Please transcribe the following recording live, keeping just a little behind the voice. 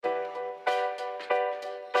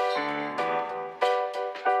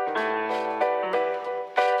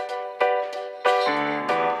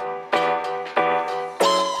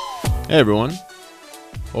Hey everyone,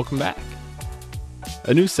 welcome back.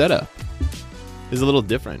 A new setup is a little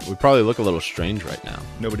different. We probably look a little strange right now.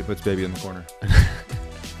 Nobody puts baby in the corner.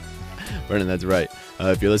 Brennan, that's right.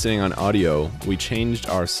 If you're listening on audio, we changed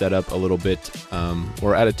our setup a little bit.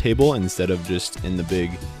 We're at a table instead of just in the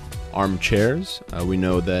big armchairs. We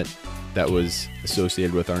know that was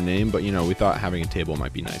associated with our name, but we thought having a table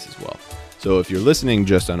might be nice as well. So if you're listening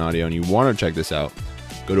just on audio and you want to check this out,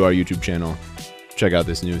 go to our YouTube channel, check out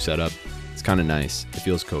this new setup. It's kind of nice. It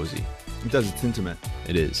feels cozy. It does. It's intimate.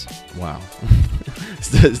 It is. Wow.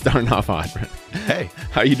 Starting off hot, Brennan. Hey,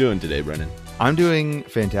 How you doing today, Brennan? I'm doing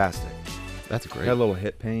fantastic. That's I great. got a little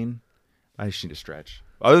hip pain. I just need to stretch.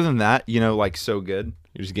 Other than that, so good.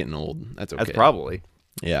 You're just getting old. That's okay. That's probably.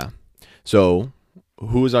 Yeah. So,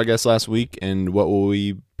 who was our guest last week, and what will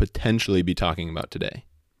we potentially be talking about today?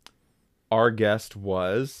 Our guest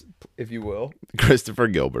was, if you will, Christopher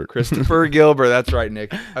Gilbert. Christopher Gilbert. That's right,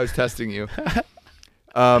 Nick. I was testing you.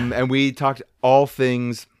 And we talked all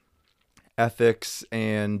things ethics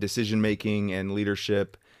and decision making and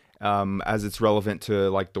leadership as it's relevant to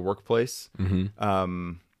like the workplace.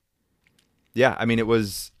 Mm-hmm. Yeah, I mean it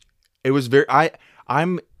was very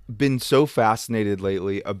I'm been so fascinated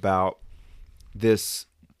lately about this.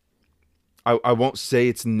 I won't say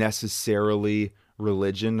it's necessarily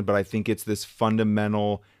religion, but I think it's this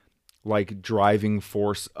fundamental like driving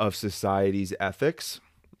force of society's ethics.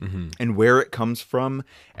 Mm-hmm. And where it comes from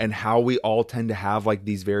and how we all tend to have like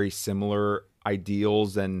these very similar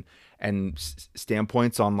ideals and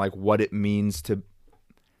standpoints on like what it means to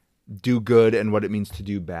do good and what it means to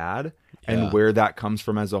do bad and where that comes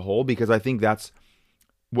from as a whole, because I think that's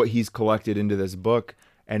what he's collected into this book,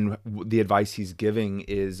 and the advice he's giving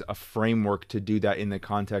is a framework to do that in the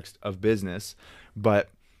context of business. But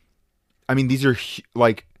I mean, these are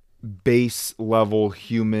like base level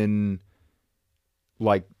human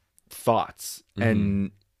like thoughts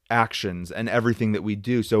and actions and everything that we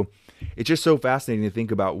do. So it's just so fascinating to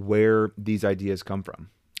think about where these ideas come from.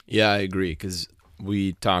 Yeah, I agree, because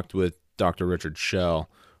we talked with Dr. Richard Schell,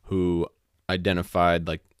 who identified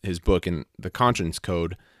like his book in the Conscience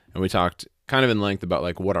Code, and we talked kind of in length about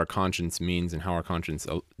like what our conscience means and how our conscience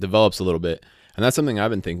develops a little bit. And that's something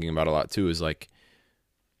I've been thinking about a lot too, is like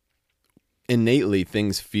innately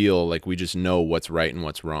things feel like we just know what's right and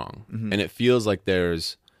what's wrong. Mm-hmm. And it feels like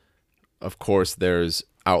there's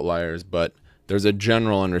outliers, but there's a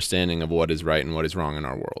general understanding of what is right and what is wrong in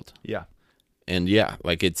our world. Yeah. And yeah,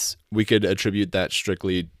 like we could attribute that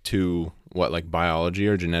strictly to what, like biology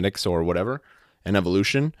or genetics or whatever and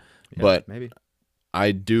evolution. Yeah, but maybe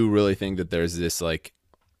I do really think that there's this like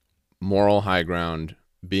moral high ground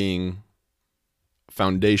being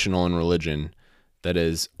foundational in religion that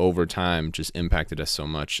has over time just impacted us so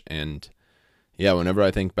much. And yeah, whenever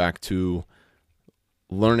I think back to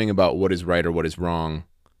learning about what is right or what is wrong,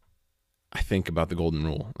 I think about the golden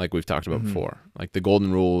rule, like we've talked about before. Like the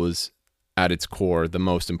golden rule is at its core the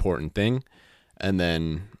most important thing, and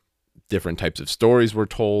then different types of stories were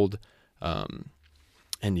told,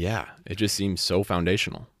 and yeah, it just seems so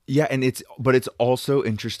foundational. Yeah, and it's also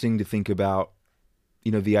interesting to think about,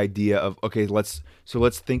 the idea of, okay, let's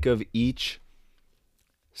think of each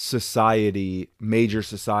society, major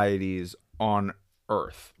societies on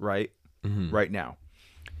Earth, right? Right now.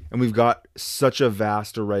 And we've got such a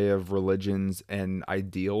vast array of religions and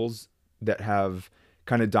ideals that have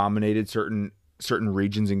kind of dominated certain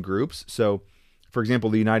regions and groups. So, for example,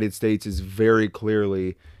 the United States is very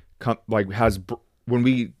clearly when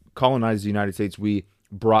we colonized the United States, we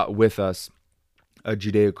brought with us a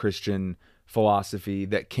Judeo-Christian philosophy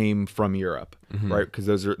that came from Europe, right? Because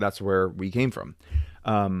that's where we came from.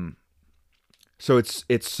 So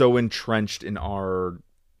it's so entrenched in our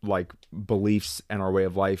like beliefs and our way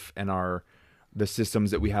of life and the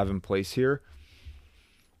systems that we have in place here.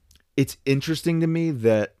 It's interesting to me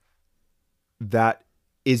that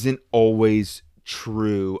isn't always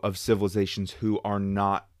true of civilizations who are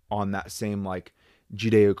not on that same like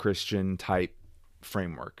Judeo-Christian type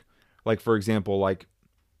framework. Like, for example, like,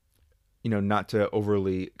 not to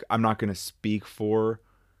overly, I'm not going to speak for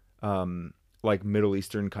like Middle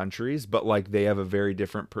Eastern countries, but like they have a very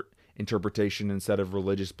different interpretation and set of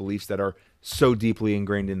religious beliefs that are so deeply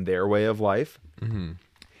ingrained in their way of life. And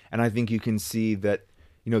I think you can see that,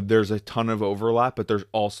 there's a ton of overlap, but there's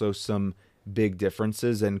also some big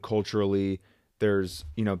differences, and culturally there's,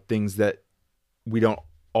 things that we don't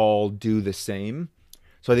all do the same.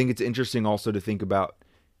 So I think it's interesting also to think about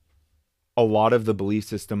a lot of the belief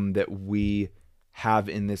system that we have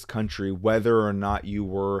in this country, whether or not you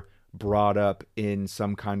were brought up in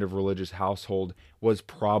some kind of religious household, was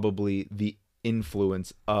probably the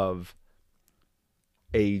influence of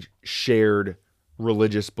a shared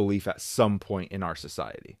religious belief at some point in our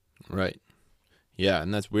society. Right. Yeah,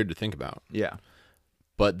 and that's weird to think about. Yeah.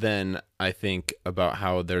 But then I think about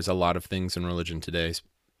how there's a lot of things in religion today,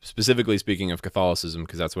 specifically speaking of Catholicism,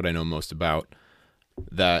 because that's what I know most about,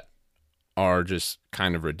 that are just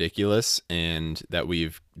kind of ridiculous and that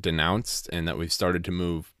we've denounced and that we've started to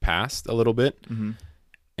move past a little bit. Mm-hmm.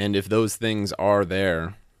 And if those things are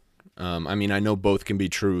there, I mean, I know both can be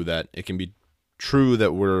true, that it can be true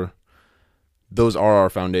that those are our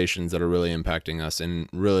foundations that are really impacting us and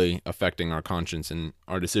really affecting our conscience and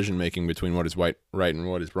our decision making between what is right and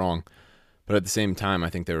what is wrong. But at the same time, I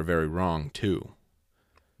think they were very wrong too.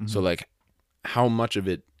 Mm-hmm. So like, how much of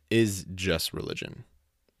it is just religion?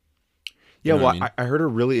 Yeah, well, I heard a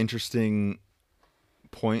really interesting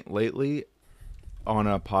point lately on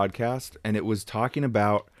a podcast, and it was talking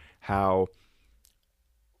about how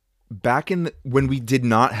back when we did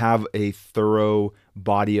not have a thorough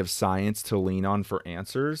body of science to lean on for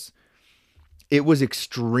answers, it was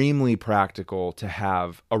extremely practical to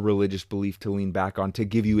have a religious belief to lean back on to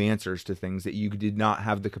give you answers to things that you did not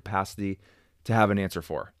have the capacity to have an answer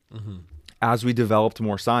for. Mm-hmm. As we developed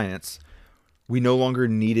more science, we no longer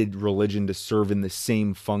needed religion to serve in the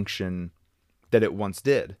same function that it once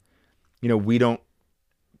did. You know, we don't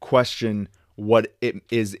question what it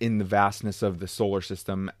is in the vastness of the solar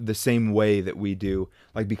system the same way that we do,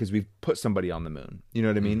 like, because we've put somebody on the moon. You know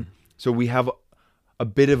what I mean? So we have a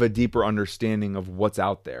bit of a deeper understanding of what's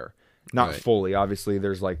out there. Not fully. Obviously,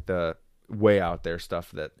 there's like the way out there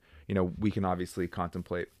stuff that, you know, we can obviously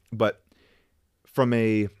contemplate. But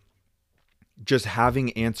from just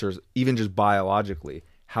having answers, even just biologically,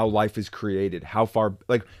 how life is created, how far,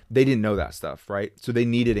 like, they didn't know that stuff, right? So they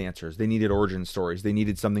needed answers. They needed origin stories. They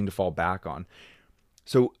needed something to fall back on.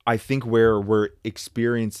 So I think where we're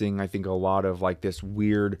experiencing, I think, a lot of like this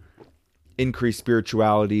weird increased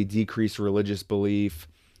spirituality, decreased religious belief,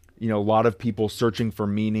 you know, a lot of people searching for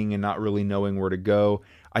meaning and not really knowing where to go.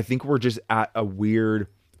 I think we're just at a weird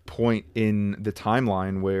point in the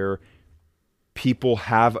timeline where people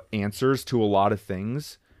have answers to a lot of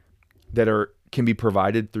things that can be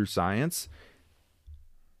provided through science,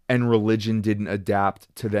 and religion didn't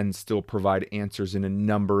adapt to then still provide answers in a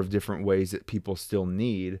number of different ways that people still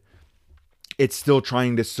need. It's still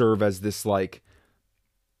trying to serve as this like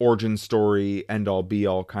origin story, end all be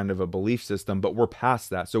all kind of a belief system, but we're past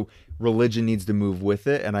that. So religion needs to move with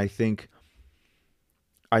it. And I think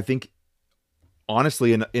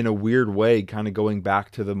honestly, in a weird way, kind of going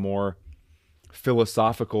back to the more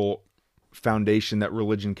philosophical foundation that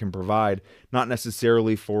religion can provide, not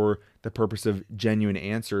necessarily for the purpose of genuine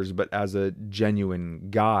answers, but as a genuine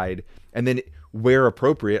guide. And then where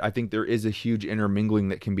appropriate, I think there is a huge intermingling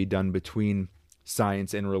that can be done between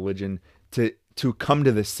science and religion to come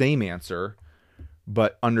to the same answer,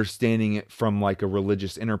 but understanding it from like a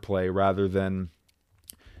religious interplay rather than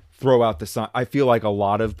throw out the science. I feel like a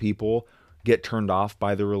lot of people get turned off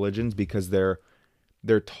by the religions because they're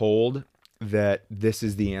told that this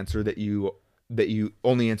is the answer that you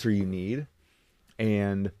only answer you need,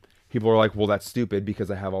 and people are like, well, that's stupid because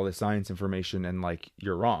I have all this science information, and like,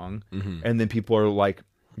 you're wrong. Mm-hmm. And then people are like,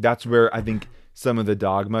 that's where I think some of the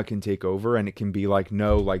dogma can take over, and it can be like,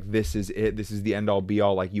 no, like, this is it, this is the end all be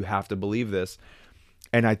all, like, you have to believe this.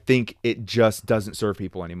 And I think it just doesn't serve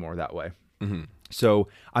people anymore that way. Mm-hmm. So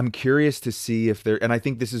I'm curious to see and I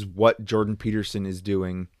think this is what Jordan Peterson is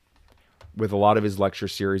doing with a lot of his lecture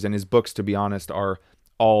series, and his books, to be honest, are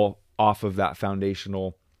all off of that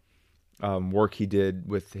foundational work he did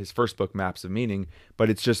with his first book, Maps of Meaning. But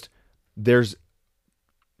it's just, there's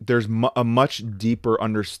a much deeper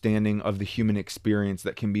understanding of the human experience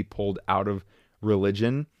that can be pulled out of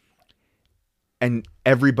religion, and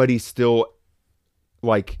everybody still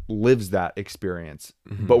like lives that experience.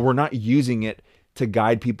 Mm-hmm. But we're not using it to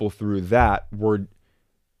guide people through that.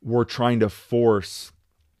 We're trying to force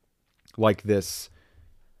like this,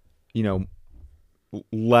 you know,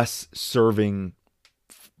 less serving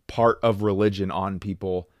part of religion on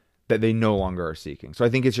people that they no longer are seeking. So I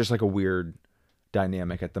think it's just like a weird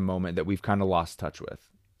dynamic at the moment that we've kind of lost touch with.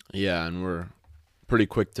 Yeah, and we're pretty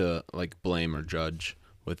quick to like blame or judge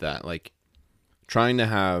with that. Like, trying to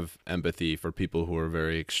have empathy for people who are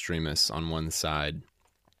very extremists on one side.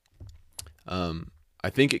 I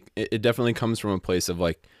think it definitely comes from a place of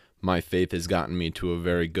like, my faith has gotten me to a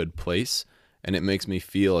very good place, and it makes me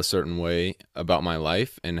feel a certain way about my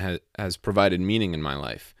life and has provided meaning in my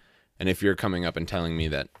life. And if you're coming up and telling me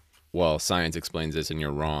that, well, science explains this and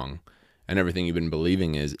you're wrong, and everything you've been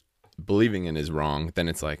believing in is wrong, then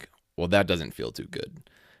it's like, well, that doesn't feel too good.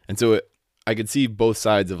 And so I could see both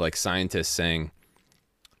sides of like scientists saying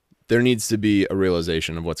there needs to be a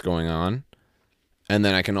realization of what's going on. And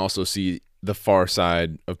then I can also see the far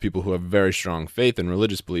side of people who have very strong faith and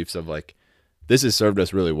religious beliefs of like, this has served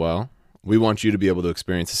us really well. We want you to be able to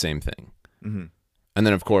experience the same thing. Mm-hmm. And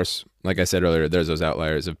then, of course, like I said earlier, there's those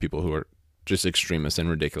outliers of people who are just extremists and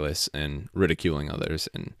ridiculous and ridiculing others,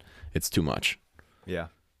 and it's too much. Yeah.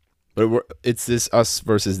 But it's this us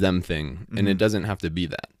versus them thing, and Mm-hmm. it doesn't have to be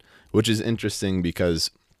that, which is interesting because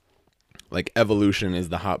like evolution is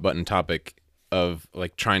the hot button topic of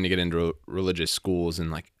like trying to get into religious schools, and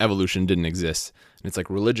like evolution didn't exist. And it's like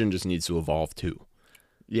religion just needs to evolve too,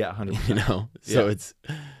 Yeah, 100%. you know? So Yeah. it's,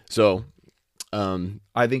 so,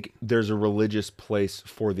 I think there's a religious place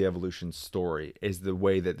for the evolution story is the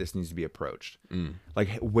way that this needs to be approached.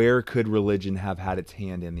 Like, where could religion have had its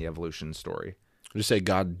hand in the evolution story? just say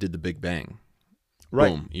God did the Big Bang.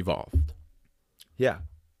 Right. Boom, evolved. Yeah.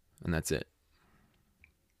 And that's it.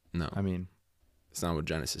 No, I mean, it's not what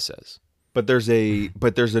Genesis says. but there's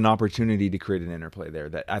an opportunity to create an interplay there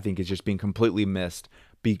that I think is just being completely missed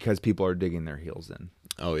because people are digging their heels in.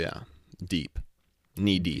 Oh, yeah. Deep.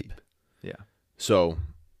 Knee deep. Yeah. So,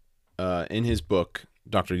 in his book,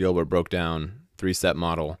 Dr. Gilbert broke down 3-step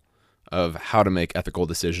model of how to make ethical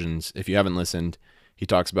decisions. If you haven't listened, he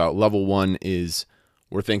talks about level 1 is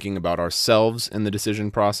we're thinking about ourselves in the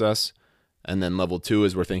decision process. And then level 2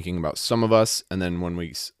 is we're thinking about some of us. And then when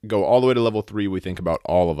we go all the way to level 3, we think about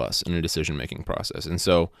all of us in a decision-making process. And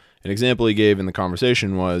so an example he gave in the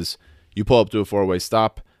conversation was you pull up to a 4-way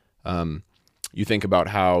stop. You think about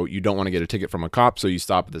how you don't want to get a ticket from a cop, so you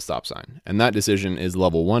stop at the stop sign. And that decision is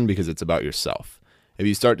level 1 because it's about yourself. If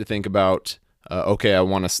you start to think about, okay, I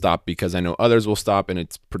want to stop because I know others will stop and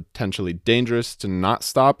it's potentially dangerous to not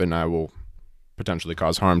stop and I will potentially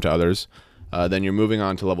cause harm to others, then you're moving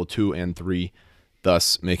on to level 2 and 3,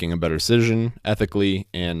 thus making a better decision ethically.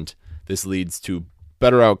 And this leads to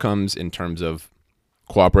better outcomes in terms of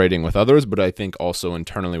cooperating with others, but I think also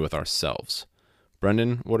internally with ourselves.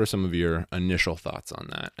 Brendan, what are some of your initial thoughts on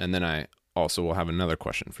that? And then I also will have another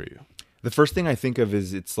question for you. The first thing I think of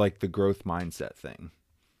is it's like the growth mindset thing.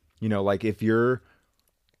 You know, like if you're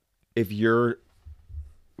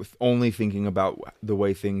with only thinking about the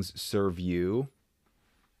way things serve you,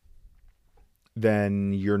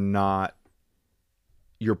 then you're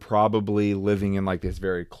probably living in like this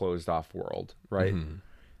very closed off world, right? Mm-hmm.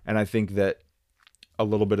 And I think that a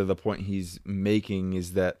little bit of the point he's making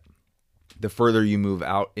is that the further you move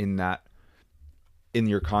out in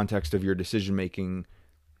your context of your decision making,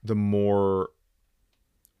 the more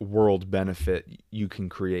world benefit you can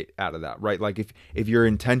create out of that, right? Like if your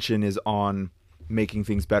intention is on making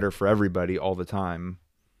things better for everybody all the time,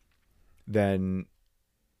 then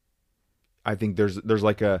I think there's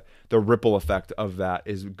like the ripple effect of that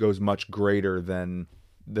goes much greater than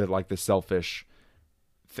the selfish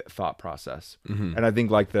thought process. Mm-hmm. And I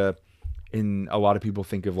think in a lot of people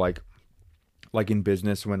think of like in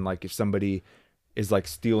business when like if somebody is like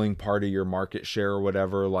stealing part of your market share or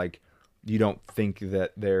whatever, like you don't think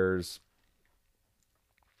that there's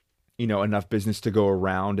enough business to go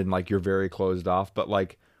around and like you're very closed off, but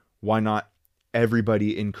like why not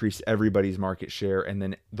everybody increase everybody's market share and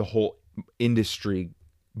then the whole industry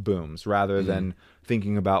booms rather than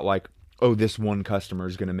thinking about like, oh, this one customer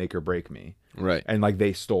is going to make or break me. Right. And like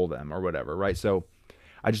they stole them or whatever. Right. So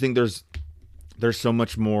I just think there's so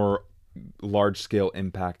much more large scale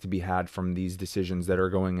impact to be had from these decisions that are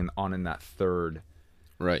going on in that third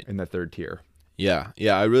tier. Yeah.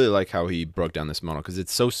 I really like how he broke down this model because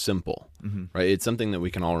it's so simple, right? It's something that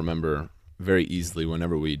we can all remember very easily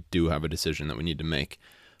whenever we do have a decision that we need to make.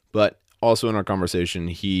 But also in our conversation,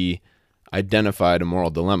 he identified a moral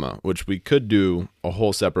dilemma, which we could do a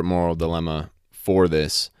whole separate moral dilemma for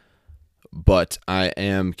this. But I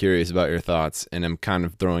am curious about your thoughts, and I'm kind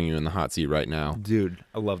of throwing you in the hot seat right now. Dude,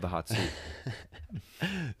 I love the hot seat.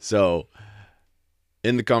 So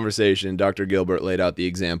in the conversation, Dr. Gilbert laid out the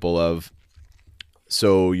example of,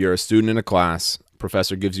 so you're a student in a class,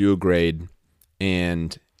 professor gives you a grade,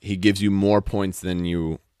 and he gives you more points than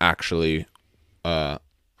you actually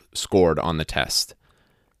scored on the test.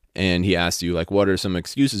 And he asked you, like, what are some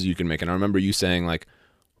excuses you can make? And I remember you saying, like,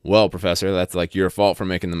 well, professor, that's like your fault for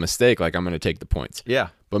making the mistake. Like, I'm going to take the points. Yeah.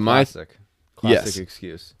 But classic Yes.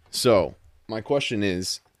 excuse. So my question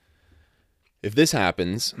is, if this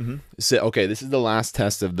happens, say, okay, this is the last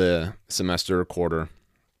test of the semester or quarter.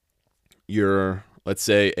 You're, let's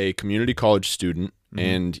say, a community college student,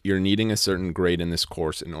 and you're needing a certain grade in this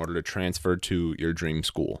course in order to transfer to your dream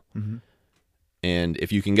school. And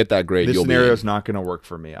if you can get that grade, This you'll scenario be is not going to work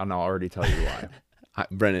for me. I'll already tell you why.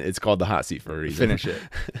 Brennan, it's called the hot seat for a reason. Finish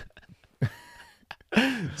it.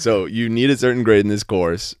 So you need a certain grade in this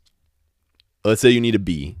course. let's say you need a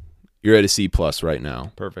B. You're at a C plus right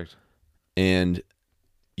now, Perfect. and As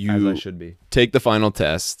you I should be. take the final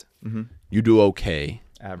test. Mm-hmm. You do okay.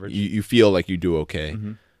 Average. You feel like you do okay.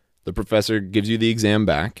 Mm-hmm. The professor gives you the exam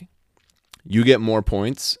back. You get more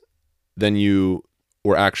points than you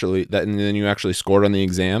were actually than you actually scored on the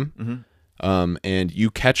exam. Mm-hmm. And you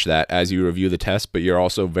catch that as you review the test, but you're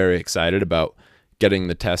also very excited about getting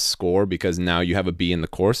the test score because now you have a B in the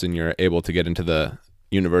course and you're able to get into the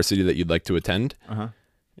university that you'd like to attend. Uh-huh.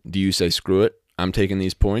 Do you say, screw it, I'm taking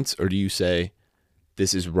these points? Or do you say,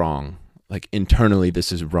 this is wrong? Like internally,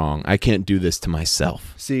 this is wrong. I can't do this to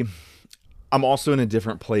myself. See, I'm also in a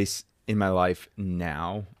different place in my life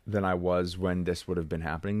now than I was when this would have been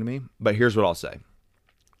happening to me. But here's what I'll say.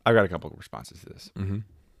 I've got a couple of responses to this. Mm-hmm.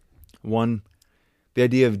 One, the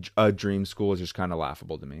idea of a dream school is just kind of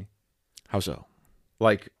laughable to me. How so?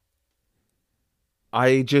 Like,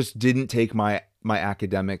 I just didn't take my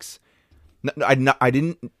academics. I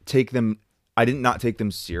didn't not take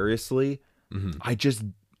them seriously. Mm-hmm. I just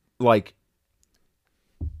like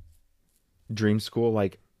dream school.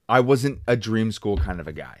 Like, I wasn't a dream school kind of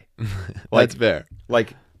a guy. That's fair.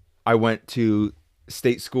 Like, I went to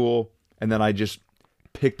state school and then I just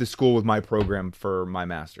picked the school with my program for my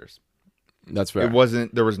master's. That's fair.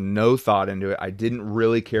 There was no thought into it. I didn't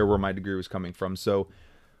really care where my degree was coming from. So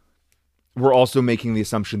we're also making the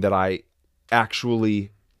assumption that I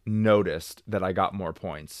actually noticed that I got more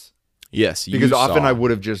points. Yes. Because often I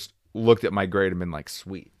would have just looked at my grade and been like,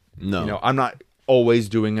 sweet. No. You know, I'm not always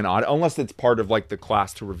doing an audit unless it's part of like the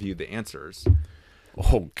class to review the answers.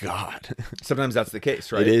 Oh God. Sometimes that's the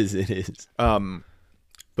case, right? It is.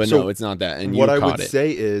 But so no, it's not that. And what you I caught would it.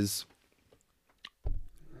 say is,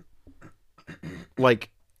 like,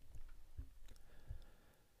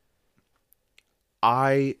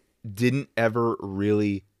 I didn't ever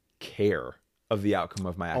really care of the outcome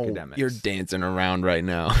of my academics. You're dancing around right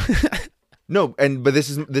now. No, but this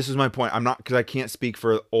is my point. I'm not, because I can't speak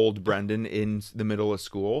for old Brendan in the middle of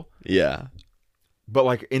school. Yeah. But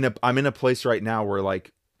like I'm in a place right now where,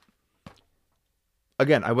 like,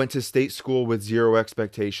 again, I went to state school with zero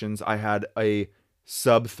expectations. I had a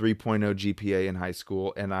sub 3.0 GPA in high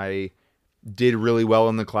school, and I did really well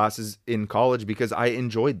in the classes in college because I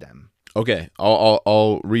enjoyed them. Okay,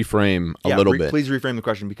 I'll reframe a little bit. Please reframe the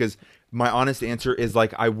question, because my honest answer is,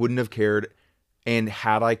 like, I wouldn't have cared, and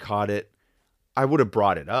had I caught it, I would have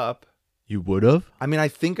brought it up. You would have? I mean, I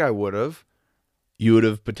think I would have. You would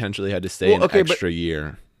have potentially had to stay an extra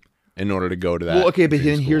year in order to go to that. Well, okay, but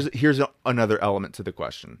then dream here's another element to the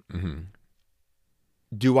question. Mm-hmm.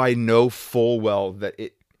 Do I know full well that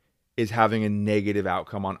it is having a negative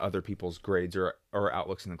outcome on other people's grades or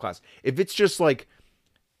outlooks in the class? If it's just like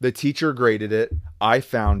the teacher graded it, I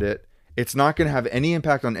found it, it's not going to have any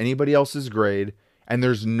impact on anybody else's grade, and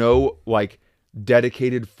there's no like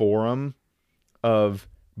dedicated forum of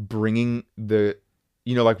bringing the,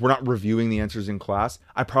 you know, like, we're not reviewing the answers in class,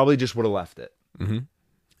 I probably just would have left it. Mm-hmm.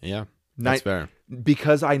 Yeah, that's fair.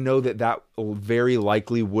 Because I know that very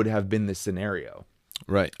likely would have been the scenario.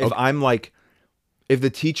 Right. If I'm like, if the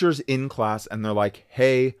teacher's in class and they're like,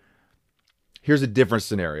 hey, here's a different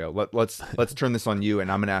scenario. Let's turn this on you,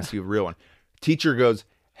 and I'm going to ask you a real one. Teacher goes,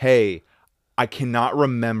 hey, I cannot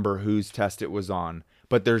remember whose test it was on,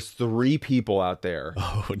 but there's 3 people out there.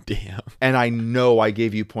 Oh, damn. And I know I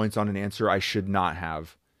gave you points on an answer I should not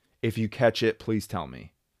have. If you catch it, please tell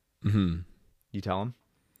me. Mm-hmm. You tell him?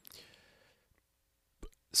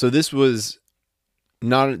 So this was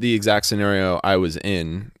not the exact scenario I was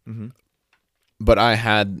in, Mm-hmm. but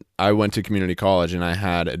I went to community college and I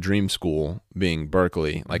had a dream school being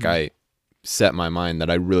Berkeley. Like, I set my mind that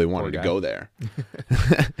I really wanted to go there.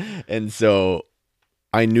 And so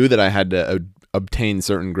I knew that I had to obtain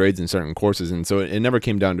certain grades in certain courses. And so it never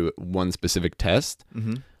came down to one specific test,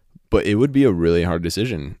 but it would be a really hard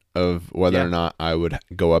decision of whether or not I would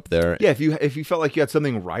go up there. Yeah. If you felt like you had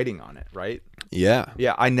something writing on it, right? Yeah.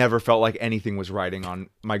 Yeah. I never felt like anything was writing on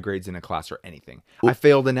my grades in a class or anything. I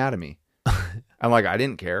failed anatomy. I'm like, I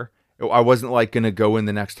didn't care. I wasn't like going to go in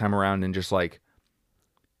the next time around and just like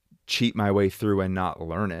cheat my way through and not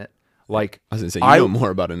learn it. Like, I was going to say, you know more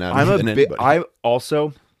about anatomy than anybody.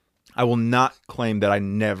 I will not claim that I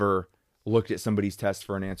never looked at somebody's test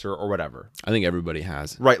for an answer or whatever. I think everybody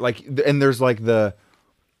has. Right. Like, and there's like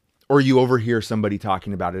or you overhear somebody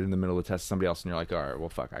talking about it in the middle of the test to somebody else, and you're like, all right, well,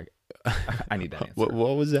 fuck, I need that answer.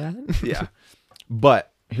 What was that? Yeah.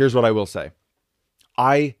 But here's what I will say.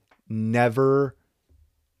 I never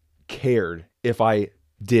cared if I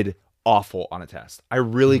did awful on a test. I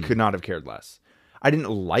really could not have cared less. I didn't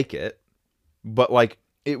like it, but like,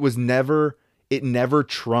 it was never it never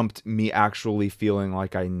trumped me actually feeling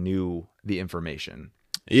like I knew the information.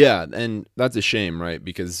 Yeah, and that's a shame, right?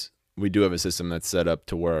 Because we do have a system that's set up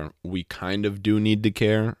to where we kind of do need to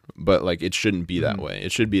care, but like it shouldn't be that way.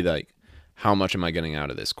 It should be like, how much am I getting out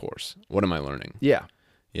of this course? What am I learning? Yeah.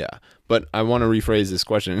 Yeah. But I want to rephrase this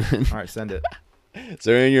question. All right, send it.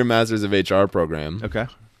 So in your Masters of HR program, Okay.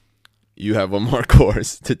 you have one more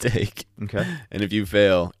course to take. Okay. And if you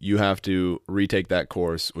fail, you have to retake that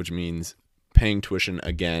course, which means paying tuition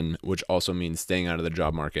again, which also means staying out of the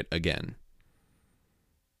job market again.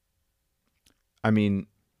 I mean,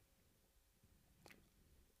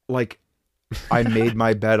 like, I made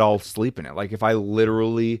my bed, I'll sleep in it. Like, if I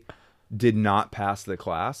literally did not pass the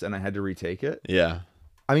class and I had to retake it, Yeah.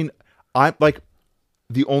 I mean, I'm like,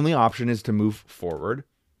 the only option is to move forward.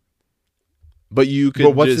 But you could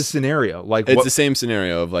But what's the just, scenario? Like, it's what? the same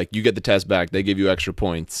scenario of like, you get the test back, they give you extra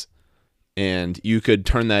points, and you could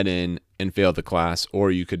turn that in and fail the class, or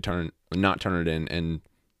you could not turn it in and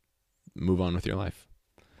move on with your life.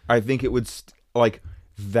 I think it would, like,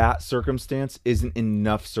 that circumstance isn't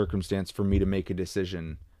enough circumstance for me to make a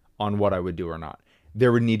decision on what I would do or not.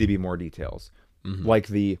 There would need to be more details. Like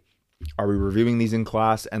are we reviewing these in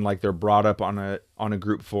class, and like they're brought up on a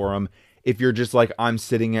group forum. If you're just like, I'm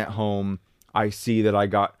sitting at home, I see that I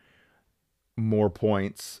got more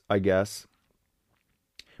points, I guess.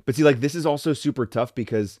 But see, like, this is also super tough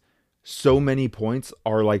because so many points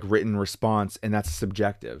are like written response, and that's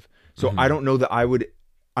subjective. So I don't know that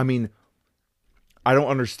I mean, I don't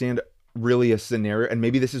understand really a scenario, and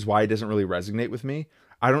maybe this is why it doesn't really resonate with me.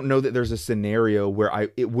 I don't know that there's a scenario where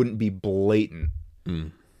it wouldn't be blatant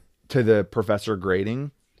to the professor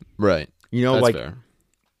grading. Right. You know, That's like fair.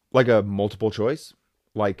 like a multiple choice.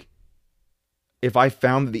 Like, if I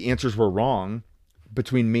found that the answers were wrong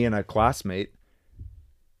between me and a classmate,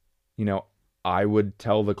 you know, I would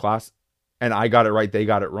tell the class, and I got it right, they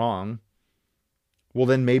got it wrong. Well,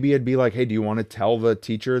 then maybe it'd be like, hey, do you want to tell the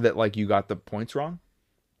teacher that like you got the points wrong?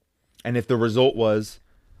 And if the result was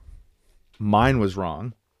mine was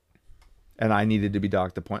wrong and I needed to be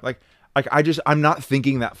docked the point, like I'm not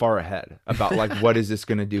thinking that far ahead about like, what is this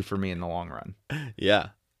going to do for me in the long run? Yeah.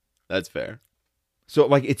 That's fair. So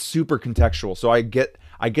like, it's super contextual. So I get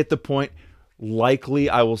the point. Likely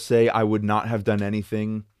I will say I would not have done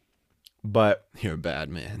anything, but You're a bad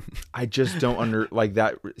man. I just don't like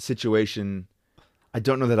that situation. I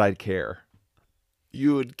don't know that I'd care.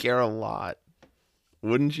 You would care a lot,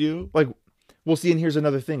 wouldn't you? Like, we'll see. And here's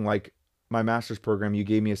another thing. Like, my master's program, you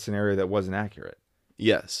gave me a scenario that wasn't accurate.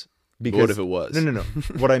 Yes. Because But what if it was? No.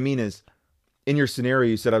 What I mean is, in your scenario,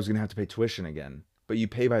 you said I was going to have to pay tuition again, but you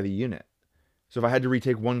pay by the unit. So if I had to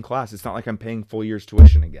retake one class, it's not like I'm paying full year's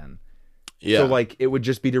tuition again. Yeah. So like, it would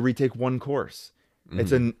just be to retake one course.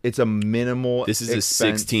 It's a minimal. This is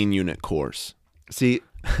expense. a 16-unit course. See,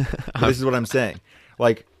 this is what I'm saying.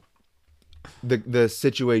 Like, the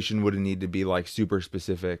situation would need to be like super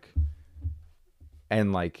specific,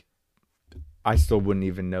 and like, I still wouldn't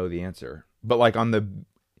even know the answer. But like on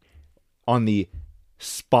the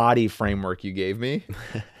spotty framework you gave me,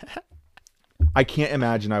 I can't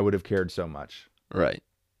imagine I would have cared so much. Right.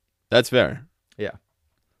 That's fair. Yeah.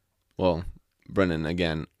 Well, Brennan,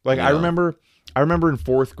 again. Like, you I know, remember in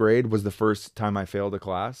 4th grade was the first time I failed a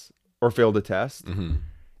class or failed a test. Mm-hmm.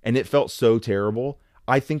 And it felt so terrible.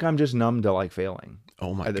 I think I'm just numb to like failing.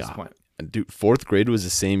 Oh my at this God. point. Dude, 4th grade was the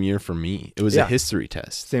same year for me. It was Yeah. a history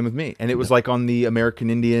test. Same with me. And it was like on the American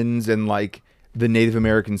Indians and like the Native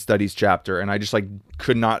American Studies chapter. And I just like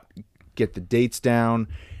could not get the dates down.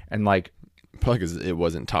 And like, Probably because it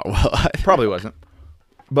wasn't taught well. probably wasn't.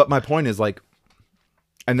 But my point is like,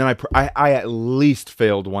 and then I at least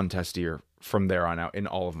failed one test a year from there on out in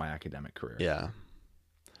all of my academic career. Yeah.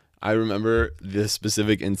 I remember this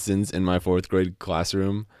specific instance in my 4th grade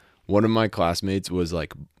classroom. One of my classmates was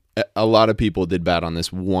like, a lot of people did bad on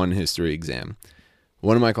this one history exam.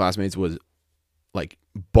 One of my classmates was like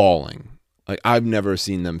bawling. Like, I've never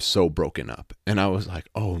seen them so broken up. And I was like,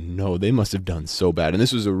 oh no, they must have done so bad. And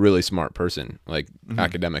this was a really smart person, like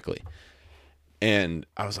academically. And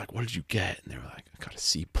I was like, what did you get? And they were like, I got a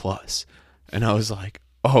C+. And I was like,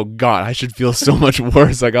 oh God, I should feel so much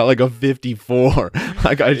worse. I got like a 54.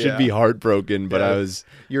 Like, I should be heartbroken, but I was.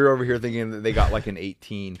 You're over here thinking that they got like an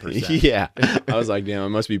 18%. Yeah. I was like, damn, I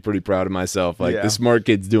must be pretty proud of myself. Like, Yeah. the smart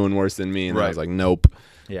kid's doing worse than me. And I Right. was like, nope.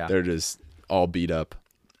 Yeah. They're just all beat up.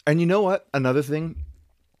 And you know what? Another thing,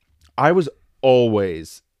 I was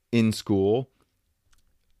always in school,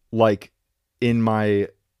 like in my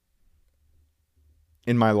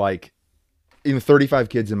like, 35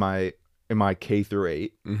 kids in my K through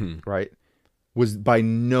 8, Mm-hmm. right? Was by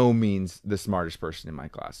no means the smartest person in my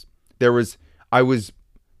class. I was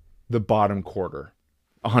the bottom quarter,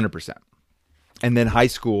 100%. And then high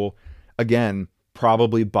school, again,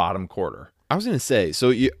 probably bottom quarter. I was gonna say,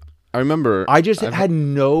 so I remember I just had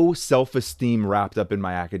no self-esteem wrapped up in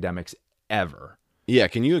my academics ever. Yeah,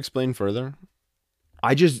 can you explain further?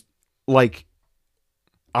 I just, like,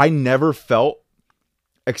 I never felt,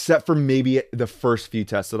 except for maybe the first few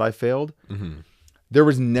tests that I failed, there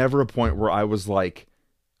was never a point where I was like,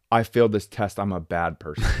 I failed this test, I'm a bad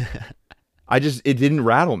person. It didn't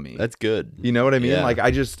rattle me. That's good. You know what I mean? Yeah. Like,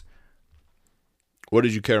 What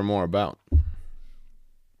did you care more about?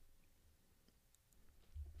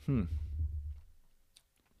 You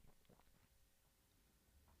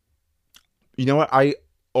know what? I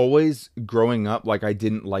always, growing up, like, I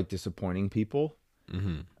didn't like disappointing people.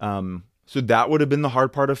 So that would have been the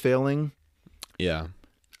hard part of failing. Yeah.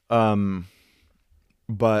 But,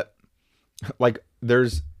 like,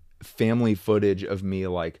 there's family footage of me,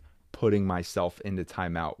 like, putting myself into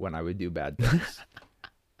timeout when I would do bad things.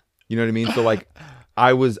 You know what I mean? So, like,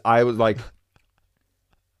 I was like,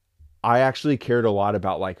 I actually cared a lot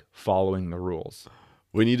about, like, following the rules.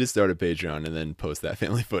 We need to start a Patreon and then post that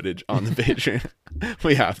family footage on the Patreon.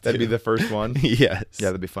 We have to. That'd be the first one. Yes. Yeah,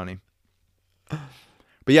 that'd be funny. But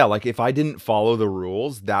yeah, like, if I didn't follow the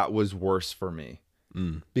rules, that was worse for me.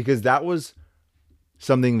 Because that was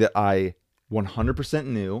something that I 100%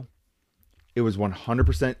 knew. It was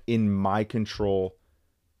 100% in my control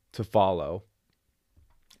to follow.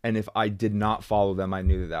 And if I did not follow them, I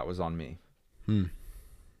knew that was on me.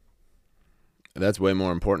 That's way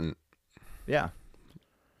more important. Yeah.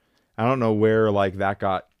 I don't know where, like, that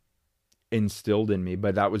got instilled in me,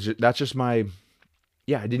 but that's just my,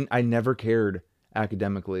 yeah, I never cared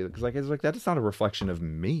academically, because, like, it's like, that's not a reflection of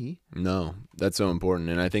me. No, that's so important.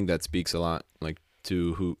 And I think that speaks a lot, like,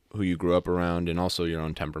 to who you grew up around and also your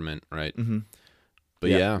own temperament, right? But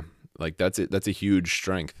yeah, like, that's it. That's a huge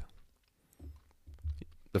strength.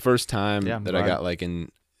 The first time that I got, like, in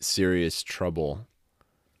serious trouble,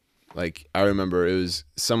 like, I remember it was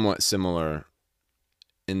somewhat similar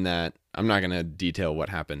in that I'm not going to detail what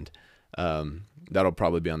happened. That'll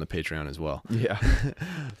probably be on the Patreon as well. Yeah.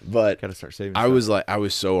 But gotta start saving I stuff.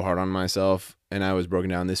 was so hard on myself, and I was broken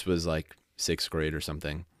down. This was like 6th grade or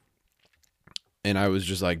something. And I was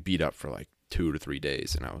just, like, beat up for like 2 to 3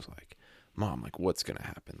 days. And I was like, Mom, like, what's going to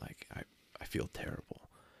happen? Like, I feel terrible.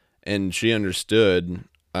 And she understood.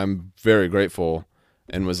 I'm very grateful,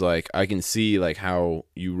 and was like, I can see, like, how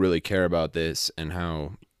you really care about this and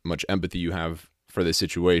how much empathy you have for this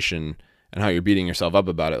situation and how you're beating yourself up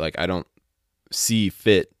about it. Like, I don't see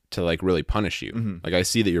fit to, like, really punish you. Like, I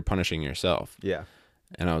see that you're punishing yourself. Yeah.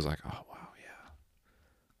 And I was like, oh wow, yeah.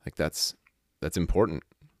 Like, that's important.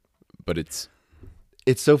 But it's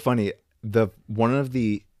so funny.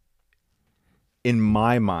 In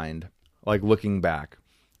my mind, like, looking back,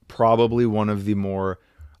 probably one of the more,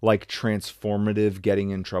 like, transformative getting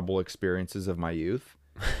in trouble experiences of my youth.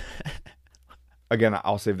 Again,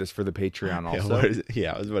 I'll save this for the Patreon also.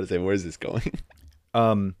 I was about to say, where's this going?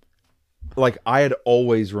 Like, I had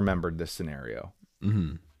always remembered this scenario.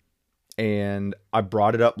 And I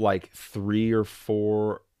brought it up, like, 3 or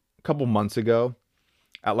 4, a couple months ago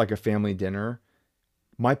at, like, a family dinner.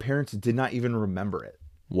 My parents did not even remember it.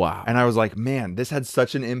 Wow. And I was like, man, this had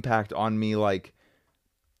such an impact on me, like,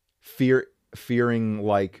 fearing,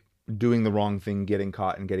 like, doing the wrong thing, getting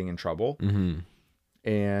caught, and getting in trouble.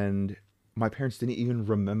 And my parents didn't even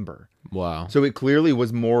remember. Wow. So it clearly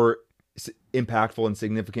was more impactful and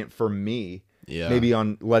significant for me, maybe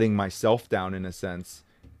on letting myself down in a sense,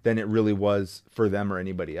 than it really was for them or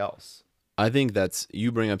anybody else. I think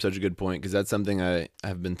you bring up such a good point, because that's something I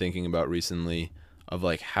have been thinking about recently, of,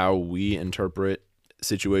 like, how we interpret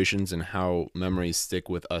situations and how memories stick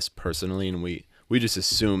with us personally, and we just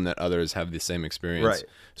assume that others have the same experience. Right.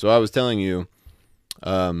 So I was telling you,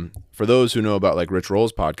 for those who know about, like, Rich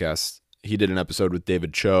Roll's podcast, he did an episode with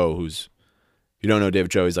David Cho, if you don't know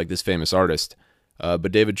David Cho, he's, like, this famous artist.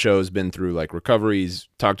 But David Cho's been through, like, recovery. He's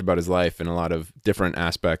talked about his life in a lot of different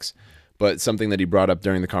aspects. But something that he brought up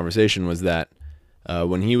during the conversation was that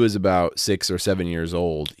when he was about 6 or 7 years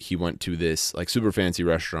old, he went to this, like, super fancy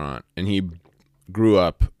restaurant, and he grew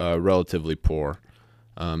up relatively poor.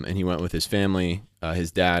 And he went with his family,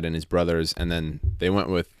 his dad and his brothers, and then they went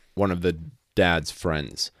with one of the dad's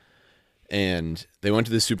friends. And they went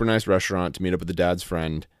to this super nice restaurant to meet up with the dad's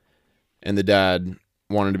friend, and the dad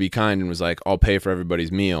wanted to be kind and was like, I'll pay for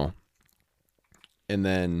everybody's meal. And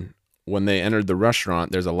then when they entered the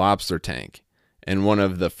restaurant, there's a lobster tank, and one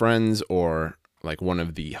of the friends, or, like, one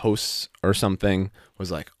of the hosts or something,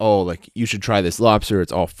 was like, oh, like, you should try this lobster,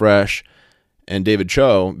 it's all fresh. And David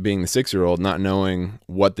Cho, being the 6-year-old, not knowing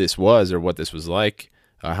what this was or what this was like,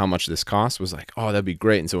 how much this cost, was like, oh, that'd be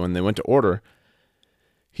great. And so when they went to order,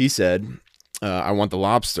 he said, I want the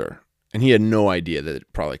lobster. And he had no idea that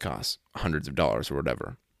it probably cost hundreds of dollars or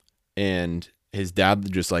whatever. And his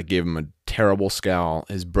dad just like gave him a terrible scowl.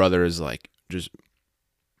 His brothers like just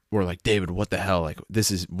were like, David, what the hell? Like,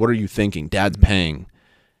 what are you thinking? Dad's paying.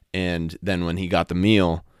 And then when he got the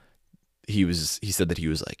meal, he said that he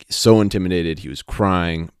was like so intimidated. He was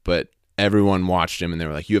crying, but everyone watched him and they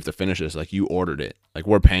were like, you have to finish this. Like, you ordered it. Like,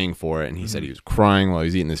 we're paying for it. And he said he was crying while he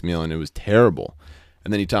was eating this meal, and it was terrible.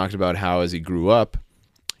 And then he talked about how as he grew up,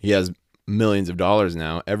 he has millions of dollars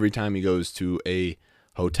now. Every time he goes to a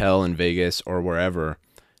hotel in Vegas or wherever,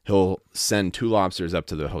 he'll send 2 lobsters up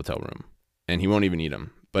to the hotel room, and he won't even eat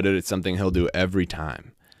them. But it's something he'll do every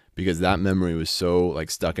time because that memory was so like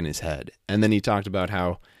stuck in his head. And then he talked about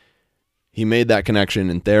how he made that connection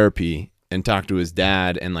in therapy and talked to his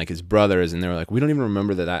dad and like his brothers, and they were like, we don't even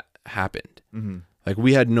remember that happened. Mm-hmm. Like,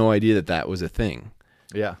 we had no idea that was a thing.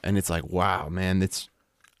 Yeah. And it's like, wow, man, it's,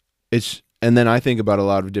 and then I think about a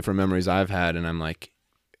lot of different memories I've had, and I'm like,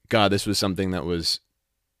 God, this was something that was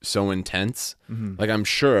so intense. Mm-hmm. Like, I'm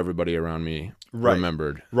sure everybody around me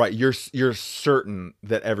remembered. Right. You're certain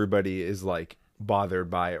that everybody is like bothered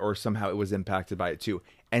by it, or somehow it was impacted by it too,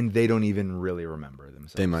 and they don't even really remember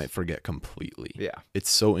themselves. They might forget completely. Yeah. It's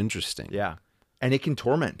so interesting. Yeah. And it can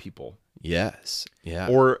torment people. Yes. Yeah.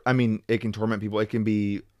 Or, I mean, it can torment people. It can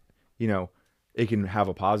be, it can have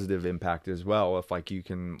a positive impact as well if like you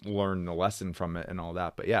can learn the lesson from it and all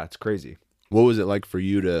that. But yeah, it's crazy. What was it like for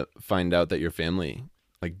you to find out that your family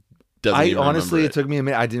like doesn't even honestly, remember it took me a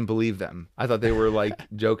minute. I didn't believe them. I thought they were like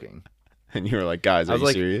joking. And you were like, guys, are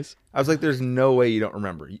you serious? I was like, there's no way you don't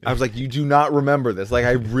remember. I was like, you do not remember this. Like,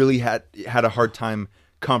 I really had a hard time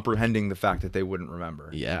comprehending the fact that they wouldn't remember.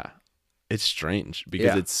 Yeah. It's strange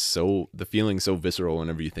because it's the feeling's so visceral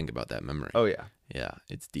whenever you think about that memory. Oh, yeah. Yeah,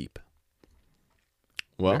 it's deep.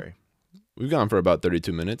 Well, we've gone for about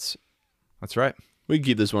 32 minutes. That's right. We can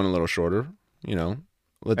keep this one a little shorter, let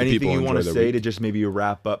the Anything people you want to say week. to just maybe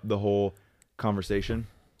wrap up the whole conversation?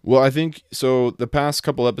 Well, I think so. The past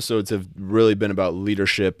couple episodes have really been about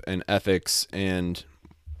leadership and ethics, and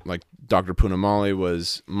like Dr. Punamali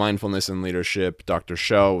was mindfulness and leadership. Dr.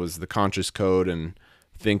 Shell was the conscious code and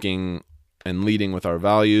thinking and leading with our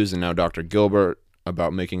values. And now Dr. Gilbert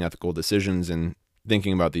about making ethical decisions and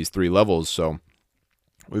thinking about these 3 levels. So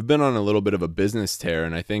we've been on a little bit of a business tear,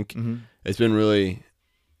 and I think it's been really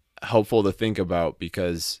helpful to think about,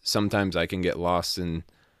 because sometimes I can get lost in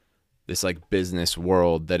this like business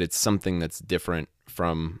world, that it's something that's different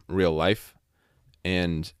from real life.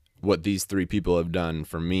 And what these 3 people have done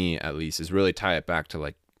for me, at least, is really tie it back to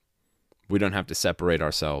like, we don't have to separate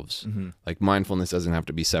ourselves. Like, mindfulness doesn't have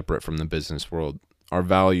to be separate from the business world. Our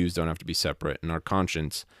values don't have to be separate, and our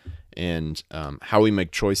conscience and how we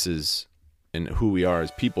make choices and who we are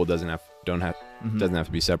as people doesn't have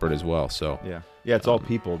to be separate as well. So yeah, it's all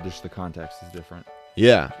people, just the context is different.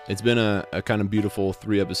 Yeah, it's been a kind of beautiful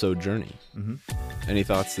 3-episode journey. Any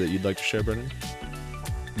thoughts that you'd like to share, Brendan?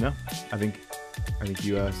 No, I think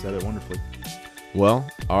you said it wonderfully. Well,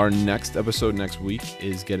 our next episode next week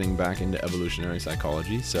is getting back into evolutionary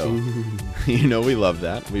psychology. So, we love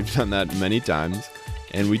that. We've done that many times.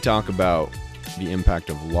 And we talk about the impact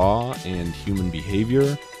of law and human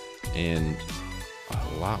behavior and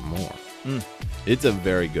a lot more. It's a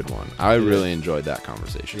very good one. I really enjoyed that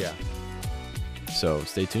conversation. Yeah. So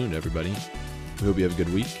stay tuned, everybody. We hope you have a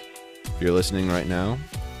good week. If you're listening right now,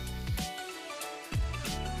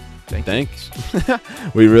 thanks.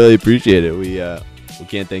 We really appreciate it. We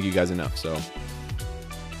can't thank you guys enough. So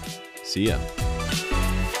see ya.